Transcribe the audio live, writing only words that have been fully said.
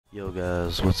Yo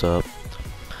guys, what's up?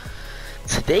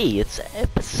 Today it's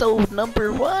episode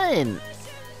number 1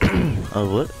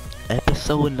 of what?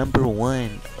 Episode number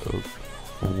 1 of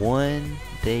One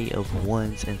Day of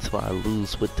Ones Until I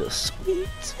Lose with the Sweet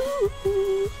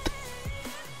Tooth.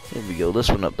 Here we go, let's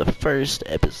run up the first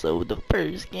episode, the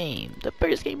first game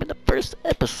in the first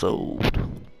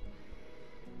episode.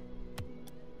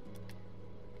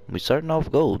 We starting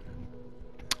off gold.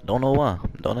 Don't know why,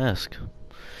 don't ask.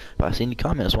 If I see any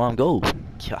comments while I'm gold,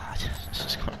 God, this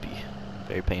is gonna be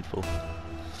very painful.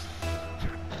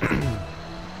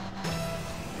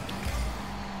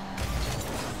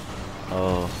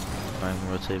 Oh, I'm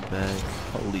gonna rotate back.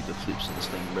 Holy, the flips in this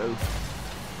thing, bro.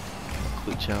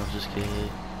 Quick challenges, kid.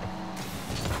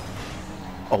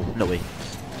 Oh, no way.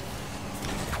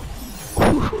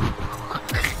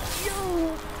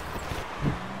 Yo.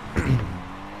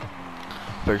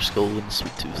 First goal in the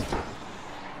SweetTooth.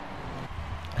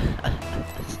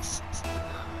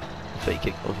 Fake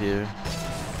kick over here.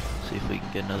 See if we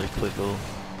can get another quick goal.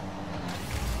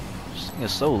 This thing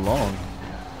is so long.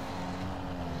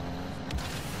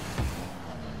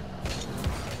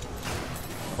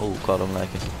 Oh, caught him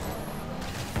lacking.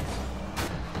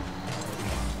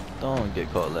 Don't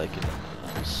get caught lacking.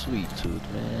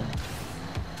 SweetTooth, man.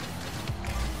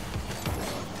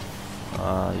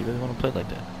 You really want to play like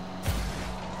that?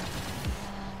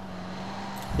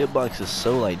 Hitbox is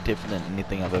so like different than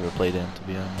anything I've ever played in, to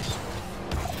be honest.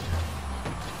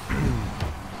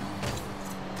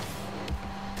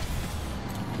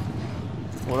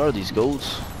 What are these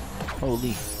golds?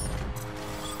 Holy.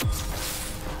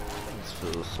 This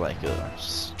feels like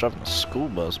just driving a school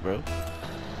bus, bro.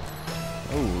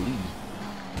 Holy.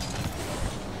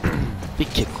 Big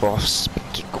kickoffs, big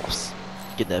kickoffs.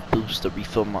 Get that boost to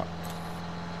refill my...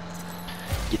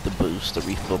 Get the boost to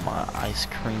refill my ice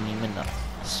cream and the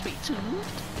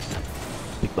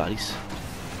SweetTooth. Big bodies.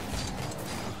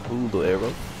 Ooh, the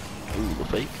arrow. Ooh, the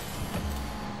fake.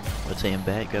 Rotating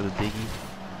back, grab a biggie.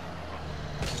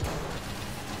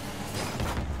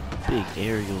 Big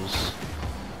aerials.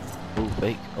 Ooh,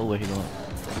 fake. Oh, where he going?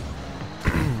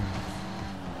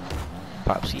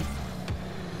 Popsy.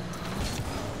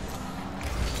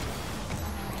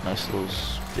 Nice little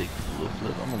big little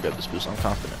flip. I'm gonna grab this boost. I'm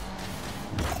confident.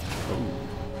 Ooh.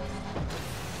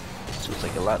 So it's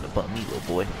like a lot to bump me, little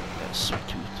boy. That's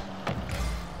SweetTooth.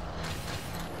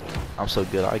 I'm so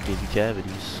good, I give you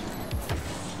cavities.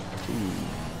 Ooh.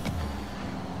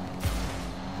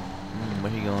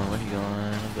 Where he going? Where he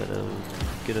going? I better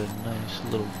get a nice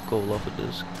little goal off of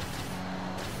this.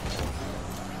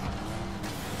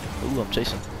 Ooh, I'm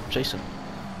chasing. I'm chasing.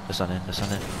 That's not in. That's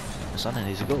not in. That's not in.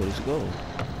 He's a goal. He's a goal.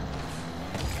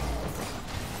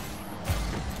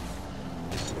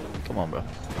 Come on, bro.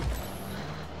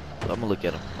 I'm gonna look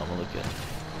at him. I'm gonna look at him.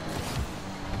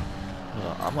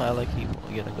 I'm gonna act like he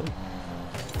gonna go.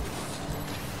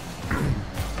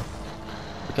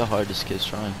 Look how hard this kid's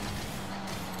trying.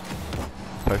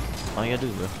 Perfect. All you gotta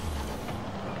do, bro.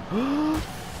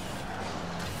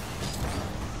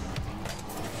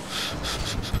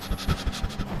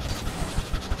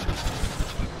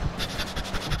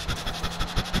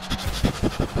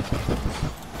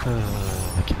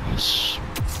 Oh my gosh.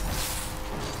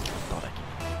 Thought I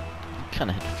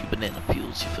kinda had a few banana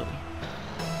peels, you feel me?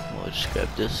 Well, just grab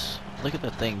this. Look at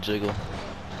that thing jiggle.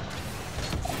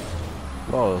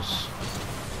 Pause.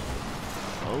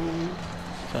 Oh,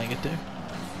 can I get there?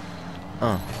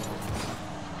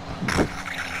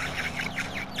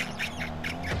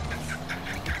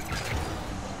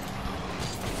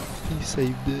 He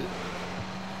saved it.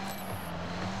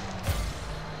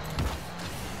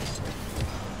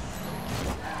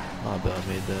 My bad, I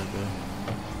made that, bro.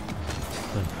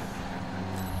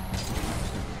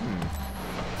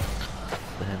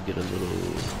 Let him get a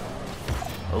little...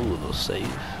 Oh, a little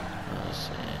save.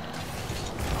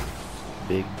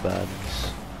 Big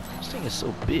bodies. This thing is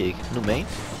so big. New main?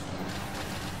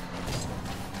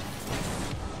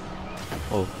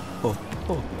 Oh, oh,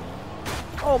 oh.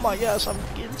 Oh my gosh, I'm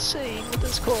insane with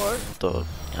this car. Thought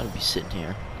I'd be sitting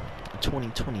here in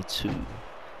 2022.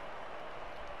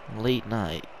 Late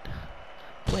night.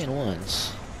 Playing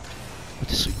ones with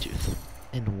the SweetTooth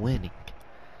and winning.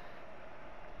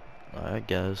 Alright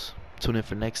guys, tune in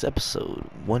for next episode.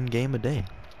 One game a day.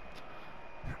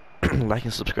 Like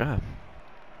and subscribe.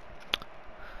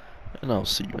 And I'll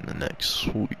see you in the next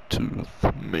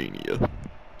SweetTooth Mania.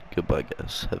 Goodbye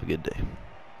guys, have a good day.